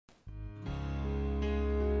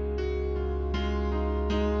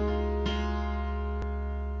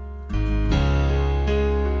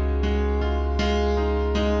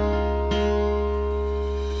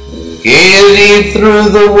Gazing through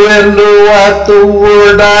the window at the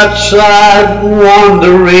world outside,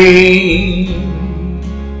 wondering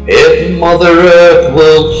if Mother Earth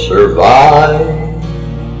will survive.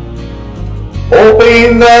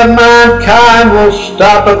 Hoping that mankind will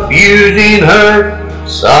stop abusing her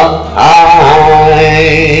sometime.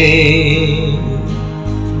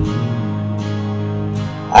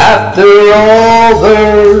 After all,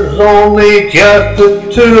 there's only just the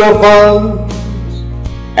two of us,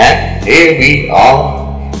 and here we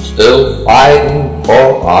are, still fighting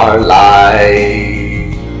for our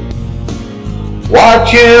lives.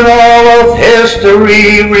 Watching all of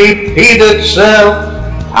history repeat itself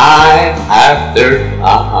time after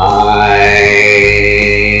time.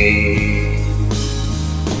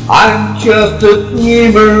 I'm just a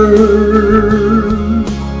dreamer.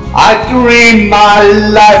 I dream my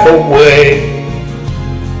life away.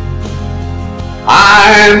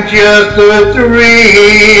 I'm just a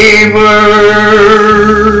dreamer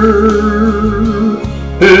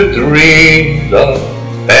who dreams of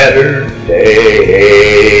better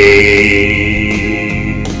days.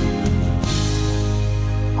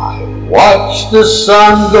 I watch the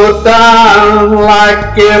sun go down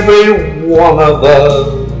like every one of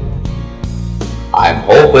us. I'm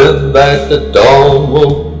hoping that the dawn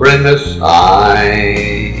will bring a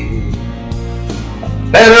sign, a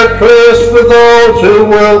better place for those who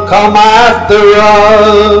will come after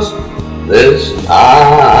us this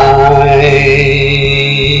time.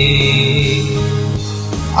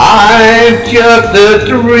 I'm just a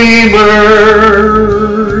dreamer.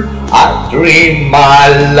 I dream my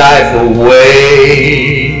life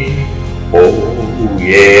away. Oh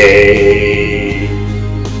yeah.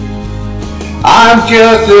 I'm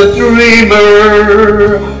just a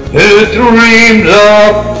dreamer who dreams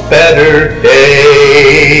of better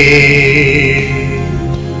days.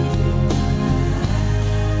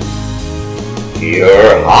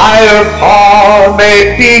 Your higher power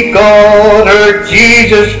may be God or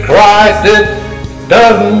Jesus Christ, it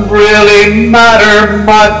doesn't really matter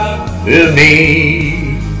much to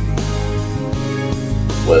me.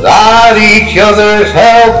 Without each other's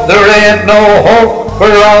help, there ain't no hope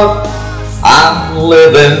for us. I'm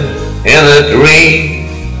living in a dream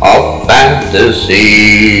of fantasy,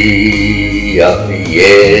 oh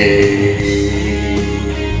yeah.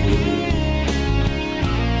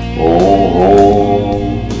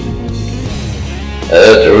 Oh, a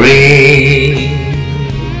dream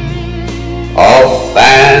of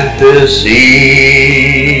fantasy.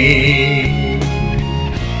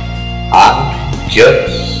 I'm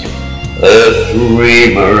just a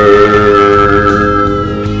dreamer.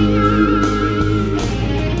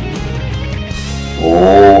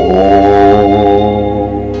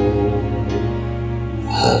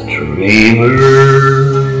 A dreamer.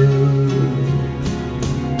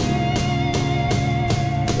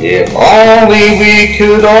 If only we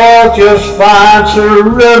could all just find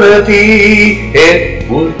serenity, it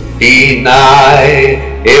would be nice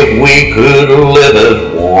if we could live as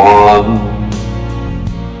one.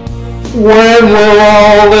 When will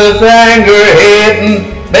all this anger, hate, and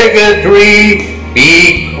bigotry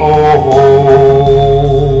be gone?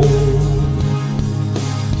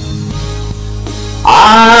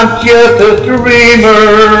 I'm just a dreamer.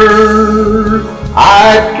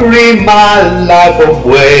 I dream my life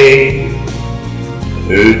away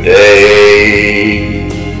today.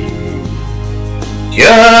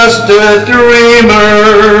 Just a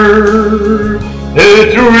dreamer who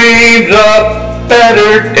dreams of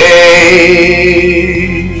better days.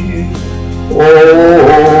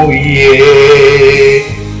 Oh yeah,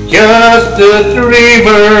 just a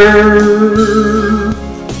dreamer.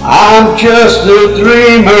 I'm just a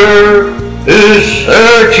dreamer who's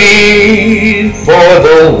searching for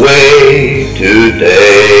the way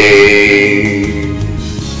today.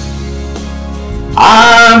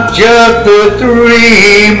 I'm just a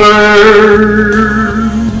dreamer,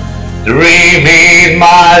 dreaming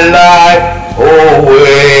my life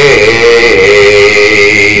away.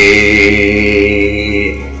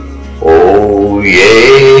 Oh yeah,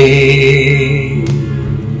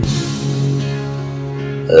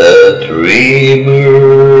 a dreamer.